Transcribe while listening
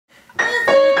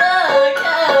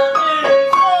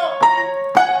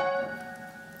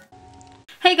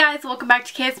welcome back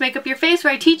to Ks Make Up Your Face,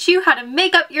 where I teach you how to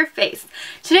make up your face.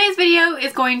 Today's video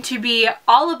is going to be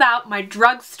all about my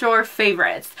drugstore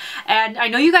favorites. And I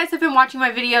know you guys have been watching my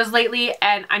videos lately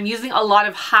and I'm using a lot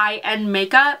of high-end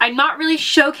makeup. I'm not really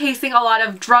showcasing a lot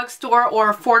of drugstore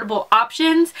or affordable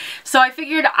options, so I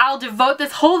figured I'll devote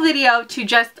this whole video to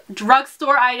just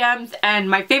drugstore items and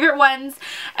my favorite ones,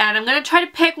 and I'm going to try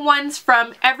to pick ones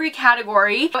from every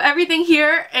category. So everything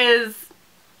here is,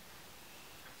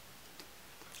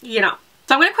 you know.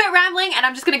 So I'm going to quit rambling and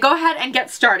I'm just going to go ahead and get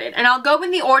started. And I'll go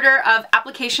in the order of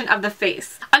application of the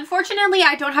face. Unfortunately,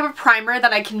 I don't have a primer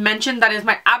that I can mention that is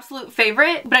my absolute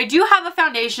favorite, but I do have a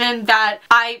foundation that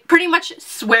I pretty much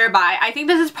swear by. I think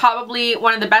this is probably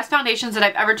one of the best foundations that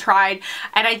I've ever tried,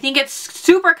 and I think it's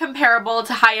super comparable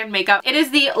to high-end makeup. It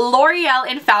is the L'Oreal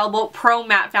Infallible Pro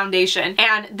Matte Foundation,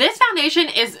 and this foundation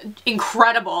is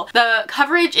incredible. The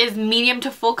coverage is medium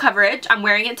to full coverage. I'm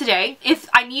wearing it today. If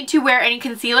I need to wear any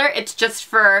concealer, it's just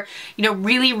for, you know,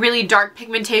 really dark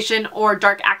pigmentation or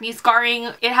dark acne scarring.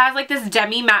 It has like this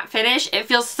demi matte finish. It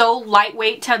feels so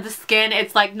lightweight to the skin.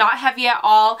 It's like not heavy at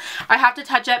all. I have to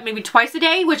touch it maybe twice a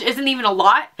day, which isn't even a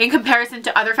lot in comparison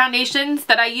to other foundations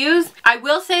that I use. I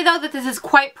will say though that this is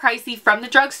quite pricey from the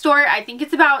drugstore. I think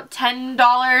it's about $10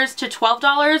 to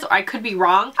 $12, or I could be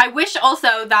wrong. I wish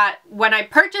also that when I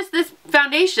purchased this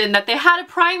foundation that they had a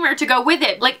primer to go with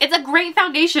it. Like, it's a great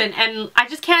foundation and I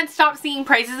just can't stop seeing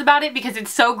praises about it because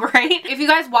it's so great. If you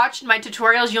guys watched my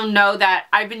tutorials, you'll know that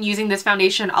I've been using this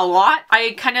foundation a lot.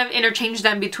 I kind of interchanged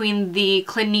them between the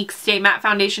Clinique Stay Matte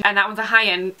foundation, and that one's a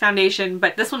high-end foundation,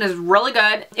 but this one is really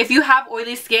good. If you have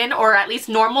oily skin, or at least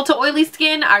normal to oily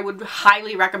skin, I would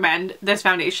highly recommend this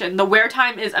foundation. The wear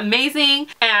time is amazing,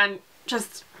 and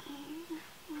just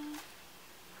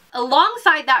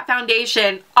alongside that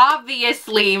foundation,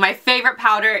 obviously my favorite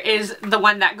powder is the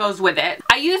one that goes with it.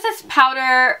 I use this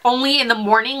powder only in the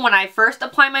morning when I first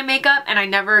apply my makeup, and I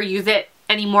never use it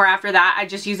anymore after that. I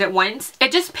just use it once.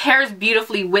 It just pairs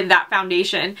beautifully with that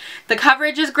foundation. The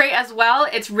coverage is great as well.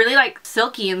 It's really like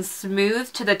silky and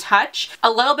smooth to the touch.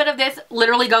 A little bit of this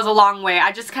literally goes a long way.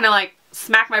 I just kind of like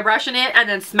smack my brush in it and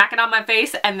then smack it on my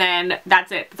face, and then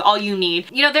that's it. That's all you need.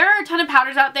 You know, there are a ton of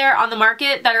powders out there on the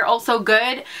market that are also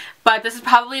good, but this is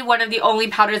probably one of the only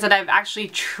powders that I've actually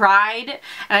tried,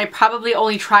 and I probably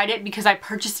only tried it because I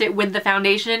purchased it with the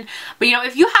foundation. But you know,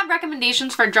 if you have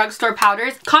recommendations for drugstore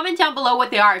powders, comment down below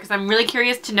what they are because I'm really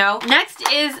curious to know. Next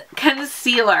is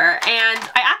concealer, and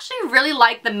I actually really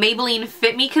like the Maybelline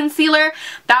Fit Me concealer.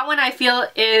 That one I feel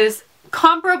is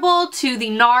comparable to the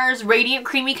NARS Radiant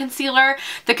Creamy Concealer.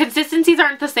 The consistencies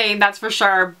aren't the same, that's for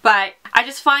sure, but I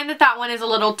just find that that one is a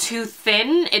little too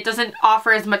thin. It doesn't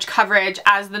offer as much coverage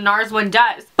as the NARS one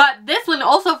does. But this one,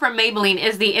 also from Maybelline,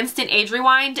 is the Instant Age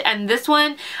Rewind, and this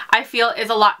one I feel is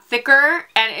a lot thicker,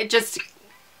 and it just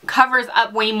covers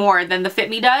up way more than the Fit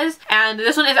Me does. And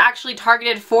this one is actually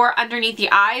targeted for underneath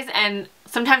the eyes, and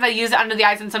sometimes I use it under the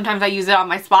eyes and sometimes I use it on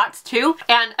my spots too.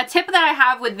 And a tip that I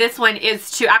have with this one is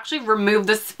to actually remove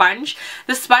the sponge.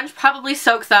 The sponge probably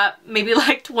soaks up maybe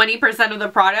like 20% of the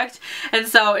product, and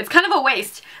so it's kind of a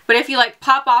waste. But if you like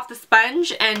pop off the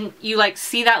sponge and you like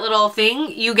see that little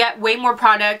thing, you get way more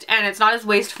product and it's not as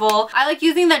wasteful. I like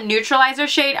using the neutralizer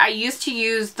shade. I used to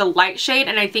use the light shade,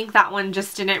 and I think that one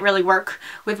just didn't really work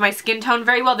with my skin tone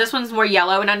very well. This one's more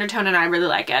yellow in undertone and I really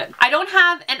like it. I don't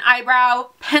have an eyebrow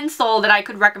pencil that I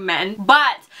could recommend,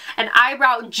 but an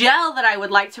eyebrow gel that I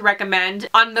would like to recommend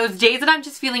on those days that I'm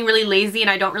just feeling really lazy and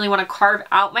I don't really want to carve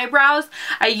out my brows.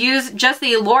 I use just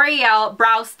the L'Oreal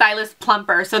Brow Stylist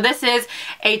Plumper. So this is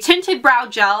a tinted brow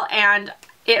gel, and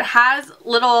it has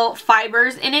little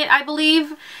fibers in it, I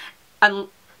believe,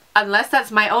 unless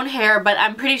that's my own hair, but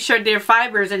I'm pretty sure there are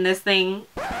fibers in this thing.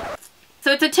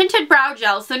 So it's a tinted brow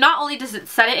gel, so not only does it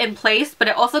set it in place, but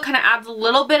it also kind of adds a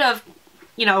little bit of,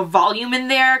 you know, volume in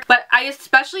there. But I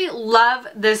especially love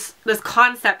this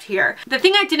concept here. The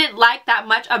thing I didn't like that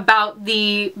much about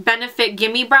the Benefit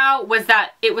Gimme Brow was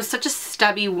that it was such a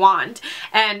stubby wand,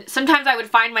 and sometimes I would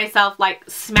find myself like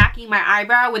smacking my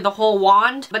eyebrow with the whole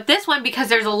wand. But this one, because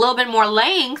there's a little bit more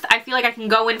length, I feel like I can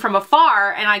go in from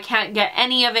afar and I can't get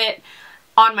any of it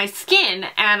on my skin,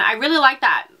 and I really like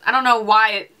that. I don't know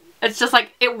why it's just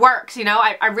like, it works, you know?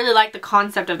 I really like the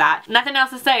concept of that. Nothing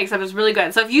else to say except it's really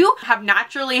good. So if you have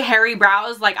naturally hairy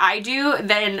brows like I do,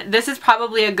 then this is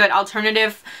probably a good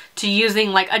alternative to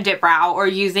using like a dip brow or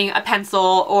using a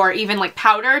pencil or even like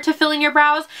powder to fill in your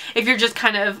brows if you're just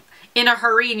kind of in a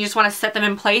hurry and you just want to set them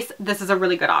in place, this is a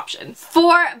really good option.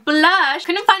 For blush,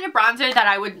 couldn't find a bronzer that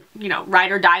I would, you know,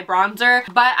 ride or die bronzer,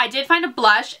 but I did find a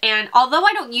blush, and although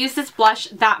I don't use this blush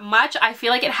that much, I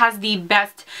feel like it has the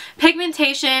best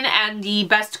pigmentation and the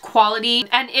best quality,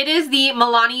 and it is the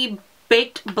Milani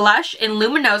Baked Blush in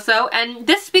Luminoso, and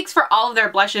this speaks for all of their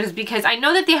blushes because I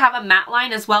know that they have a matte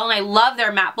line as well, and I love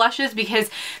their matte blushes because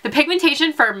the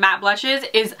pigmentation for matte blushes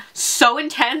is so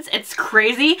intense, it's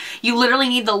crazy. You literally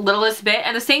need the littlest bit,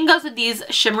 and the same goes with these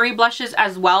shimmery blushes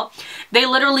as well. They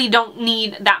literally don't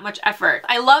need that much effort.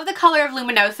 I love the color of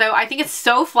Luminoso. I think it's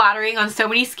so flattering on so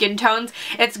many skin tones.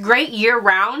 It's great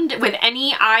year-round with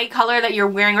any eye color that you're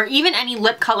wearing or even any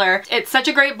lip color. It's such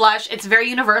a great blush. It's very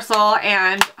universal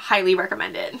and highly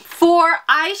recommended. For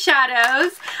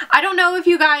eyeshadows, I don't know if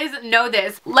you guys know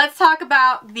this. Let's talk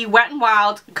about the Wet n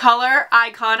Wild Color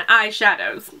Icon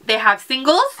eyeshadows. They have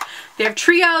singles, they have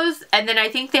trios, and then I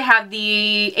think they have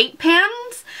the 8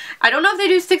 pans. I don't know if they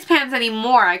do 6 pans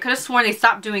anymore. I could have sworn they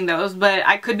stopped doing those, but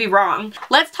I could be wrong.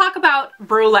 Let's talk about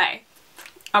Brulee.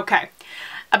 Okay.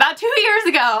 About 2 years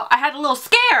ago, I had a little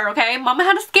scare, okay? Mama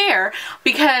had a scare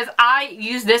because I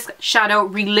used this shadow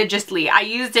religiously. I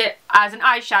used it as an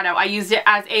eyeshadow. I used it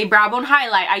as a brow bone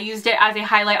highlight. I used it as a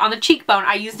highlight on the cheekbone.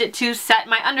 I used it to set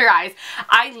my under eyes.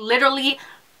 I literally,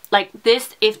 like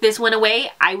this, if this went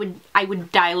away, I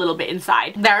would die a little bit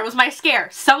inside. There was my scare.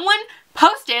 Someone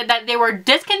posted that they were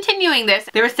discontinuing this.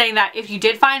 They were saying that if you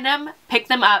did find them, pick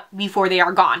them up before they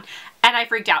are gone. And I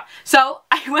freaked out. So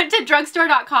I went to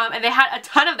drugstore.com and they had a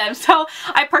ton of them. So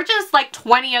I purchased like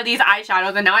 20 of these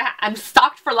eyeshadows and now I'm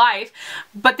stocked for life,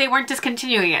 but they weren't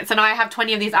discontinuing it. So now I have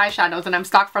 20 of these eyeshadows and I'm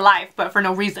stocked for life, but for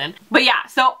no reason. But yeah,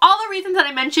 so all the reasons that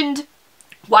I mentioned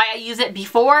why I use it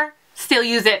before, still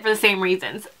use it for the same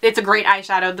reasons. It's a great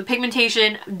eyeshadow. The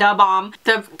pigmentation, da bomb.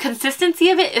 The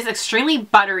consistency of it is extremely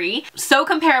buttery. So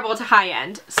comparable to high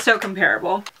end. So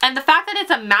comparable. And the fact that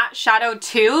it's a matte shadow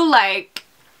too, like,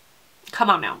 come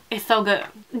on now, it's so good.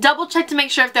 Double check to make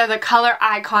sure if they're the Color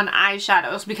Icon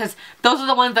eyeshadows because those are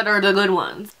the ones that are the good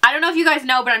ones. I don't know if you guys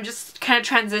know, but I'm just kind of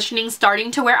transitioning,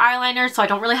 starting to wear eyeliner, so I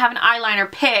don't really have an eyeliner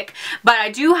pick, but I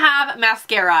do have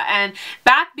mascara. And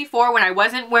back before when I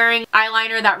wasn't wearing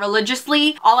eyeliner that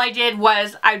religiously, all I did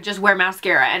was I would just wear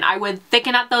mascara and I would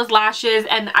thicken up those lashes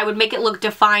and I would make it look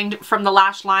defined from the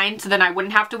lash line so then I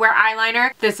wouldn't have to wear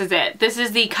eyeliner. This is it. This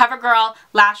is the CoverGirl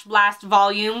Lash Blast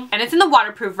Volume and it's in the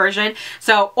waterproof version.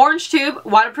 So orange tube,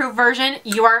 waterproof version,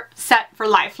 you are set for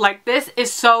life. Like this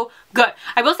is so good.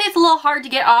 I will say it's a little hard to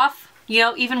get off, you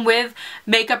know, even with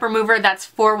makeup remover that's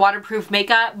for waterproof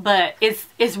makeup, but it's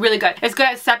really good. It's good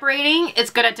at separating, it's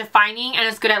good at defining, and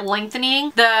it's good at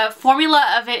lengthening. The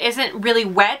formula of it isn't really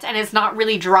wet and it's not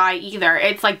really dry either.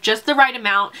 It's like just the right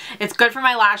amount. It's good for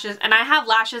my lashes, and I have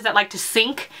lashes that like to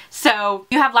sink, so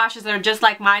you have lashes that are just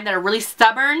like mine that are really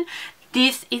stubborn.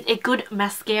 This is a good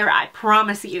mascara, I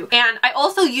promise you. And I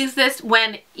also use this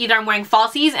when either I'm wearing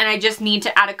falsies and I just need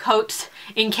to add a coat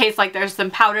in case like there's some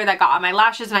powder that got on my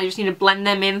lashes and I just need to blend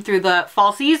them in through the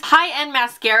falsies. High-end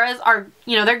mascaras are,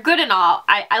 you know, they're good and all.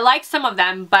 I like some of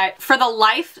them, but for the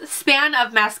lifespan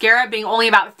of mascara being only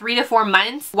about 3 to 4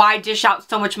 months, why dish out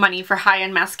so much money for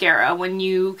high-end mascara when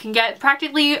you can get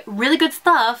practically really good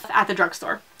stuff at the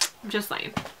drugstore? I'm just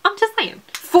saying. I'm just saying.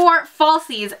 For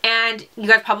falsies, and you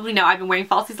guys probably know I've been wearing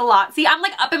falsies a lot. See, I'm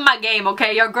like up in my game,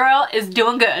 okay? Your girl is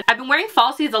doing good. I've been wearing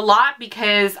falsies a lot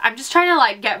because I'm just trying to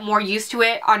like get more used to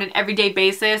it on an everyday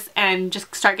basis and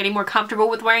just start getting more comfortable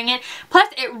with wearing it. Plus,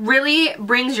 it really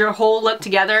brings your whole look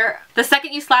together. The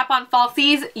second you slap on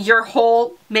falsies, your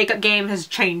whole makeup game has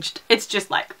changed. It's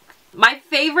just like... My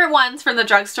favorite ones from the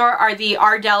drugstore are the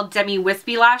Ardell Demi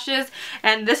Wispy Lashes,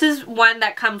 and this is one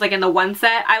that comes like in the one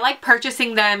set. I like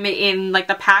purchasing them in like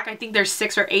the pack. I think there's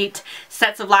 6 or 8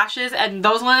 sets of lashes, and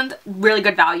those ones, really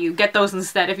good value. Get those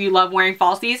instead if you love wearing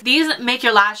falsies. These make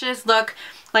your lashes look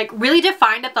like really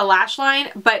defined at the lash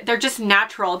line, but they're just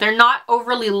natural. They're not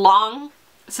overly long,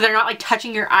 so they're not like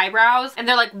touching your eyebrows, and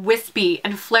they're like wispy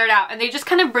and flared out, and they just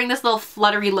kind of bring this little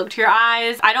fluttery look to your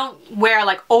eyes. I don't wear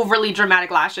like overly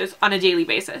dramatic lashes on a daily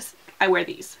basis. I wear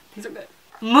these. These are good.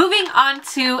 Moving on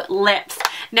to lips.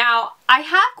 Now, I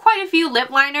have quite a few lip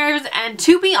liners, and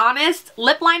to be honest,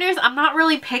 lip liners I'm not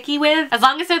really picky with. As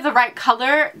long as they're the right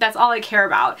color, that's all I care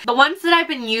about. The ones that I've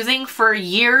been using for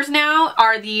years now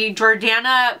are the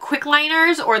Jordana Quick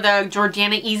Liners or the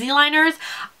Jordana Easy Liners.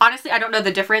 Honestly, I don't know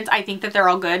the difference. I think that they're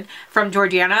all good from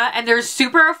Jordana, and they're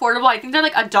super affordable. I think they're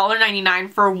like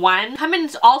 $1.99 for one. Come in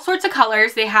all sorts of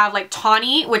colors. They have like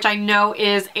tawny, which I know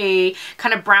is a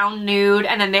kind of brown nude,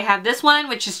 and then they have this one,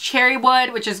 which is cherry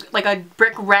wood, which is like a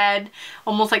brick red.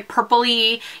 almost like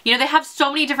purpley. You know, they have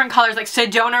so many different colors, like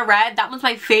Sedona Red. That one's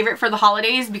my favorite for the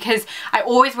holidays because I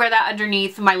always wear that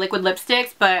underneath my liquid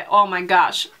lipsticks, but oh my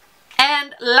gosh.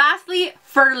 And lastly,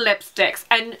 for lipsticks,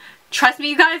 and trust me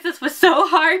you guys, this was so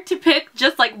hard to pick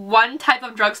just like one type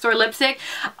of drugstore lipstick.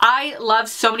 I love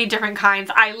so many different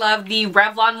kinds. I love the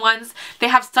Revlon ones. They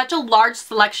have such a large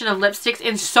selection of lipsticks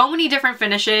in so many different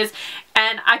finishes,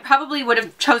 and I probably would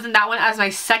have chosen that one as my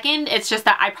second. It's just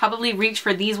that I probably reached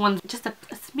for these ones just a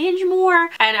smidge more.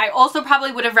 And I also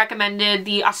probably would have recommended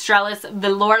the Australis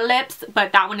Velour Lips,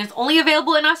 but that one is only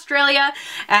available in Australia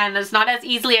and it's not as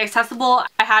easily accessible.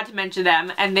 I had to mention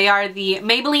them, and they are the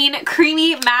Maybelline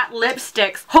Creamy Matte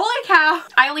Lipsticks. Holy cow!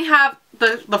 I only have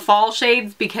the fall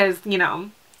shades because, you know,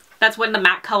 that's when the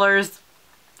matte colors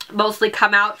mostly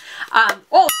come out.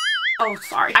 Oh,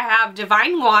 sorry. I have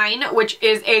Divine Wine, which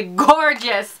is a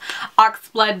gorgeous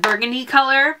oxblood burgundy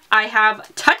color. I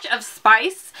have Touch of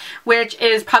Spice, which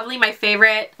is probably my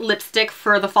favorite lipstick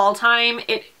for the fall time.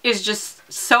 It is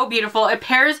just so beautiful. It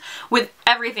pairs with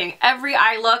everything. Every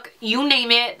eye look, you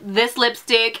name it, this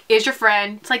lipstick is your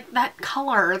friend. It's like that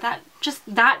color, just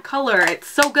that color. It's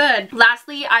so good.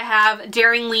 Lastly, I have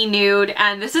Daringly Nude,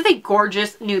 and this is a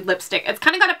gorgeous nude lipstick. It's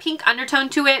kind of got a pink undertone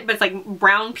to it, but it's like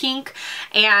brown pink,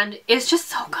 and it's just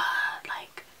so good.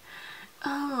 Like,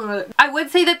 oh. I would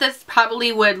say that this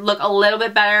probably would look a little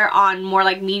bit better on more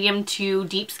like medium to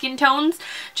deep skin tones,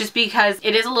 just because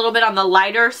it is a little bit on the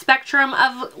lighter spectrum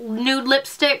of nude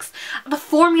lipsticks. The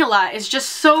formula is just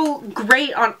so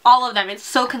great on all of them. It's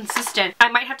so consistent. I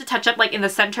might have to touch up like in the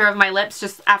center of my lips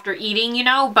just after eating, you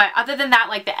know, but other than that,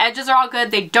 like the edges are all good.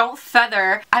 They don't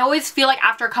feather. I always feel like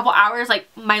after a couple hours, like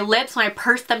my lips, when I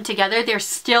purse them together, they're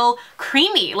still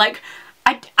creamy. Like,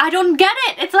 I don't get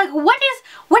it. It's like, what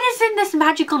is in this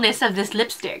magicalness of this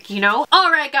lipstick, you know?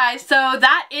 Alright guys, so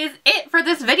that is it for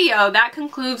this video. That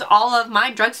concludes all of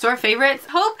my drugstore favorites.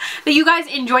 Hope that you guys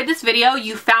enjoyed this video.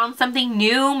 You found something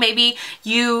new. Maybe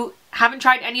you haven't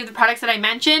tried any of the products that I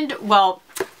mentioned. Well,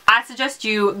 I suggest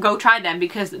you go try them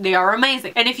because they are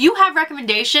amazing. And if you have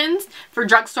recommendations for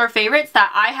drugstore favorites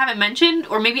that I haven't mentioned,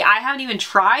 or maybe I haven't even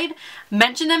tried,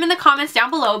 mention them in the comments down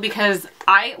below because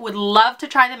I would love to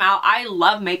try them out. I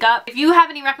love makeup. If you have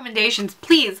any recommendations,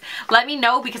 please let me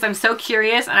know because I'm so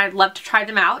curious and I'd love to try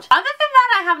them out. Other than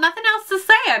that, I have nothing else to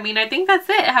say. I mean, I think that's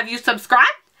it. Have you subscribed?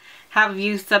 Have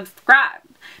you subscribed?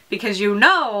 Because you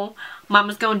know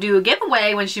Mama's gonna do a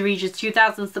giveaway when she reaches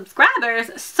 2,000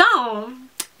 subscribers, so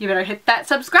you better hit that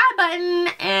subscribe button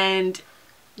and,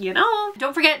 you know,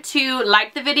 don't forget to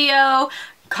like the video,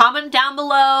 comment down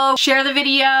below, share the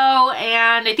video,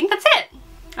 and I think that's it.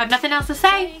 I have nothing else to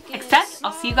say except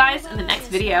I'll see you guys in the next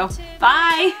video.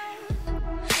 Bye!